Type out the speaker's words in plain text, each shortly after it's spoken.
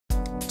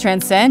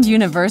Transcend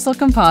Universal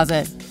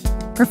Composite.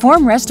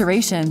 Perform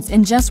restorations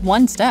in just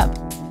one step.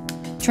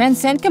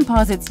 Transcend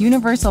Composite's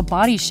universal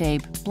body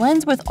shape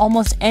blends with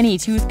almost any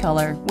tooth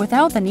color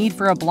without the need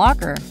for a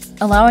blocker,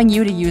 allowing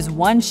you to use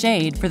one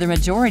shade for the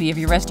majority of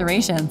your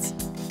restorations.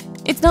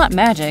 It's not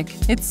magic,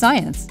 it's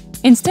science.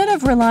 Instead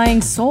of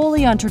relying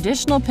solely on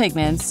traditional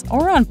pigments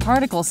or on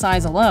particle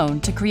size alone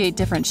to create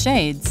different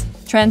shades,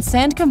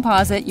 Transcend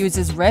Composite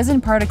uses Resin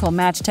Particle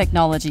Match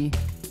technology.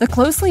 The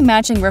closely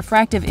matching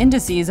refractive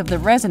indices of the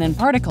resin and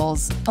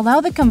particles allow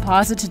the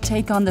composite to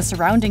take on the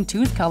surrounding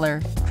tooth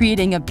color,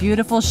 creating a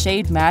beautiful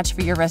shade match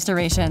for your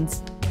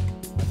restorations.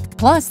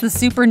 Plus, the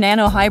Super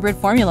Nano Hybrid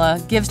formula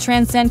gives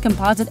Transcend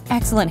Composite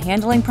excellent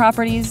handling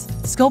properties,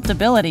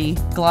 sculptability,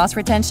 gloss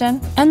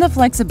retention, and the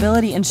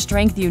flexibility and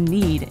strength you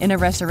need in a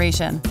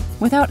restoration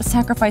without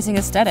sacrificing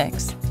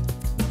aesthetics.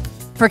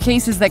 For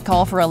cases that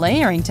call for a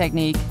layering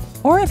technique,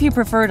 or if you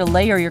prefer to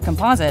layer your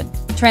composite,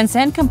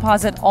 Transcend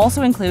Composite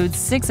also includes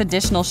 6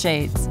 additional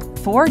shades,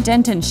 4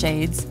 dentin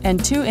shades,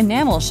 and 2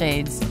 enamel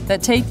shades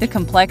that take the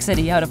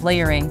complexity out of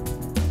layering.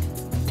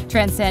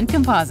 Transcend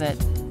Composite,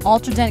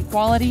 Ultradent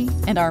quality,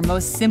 and our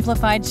most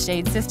simplified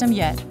shade system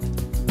yet.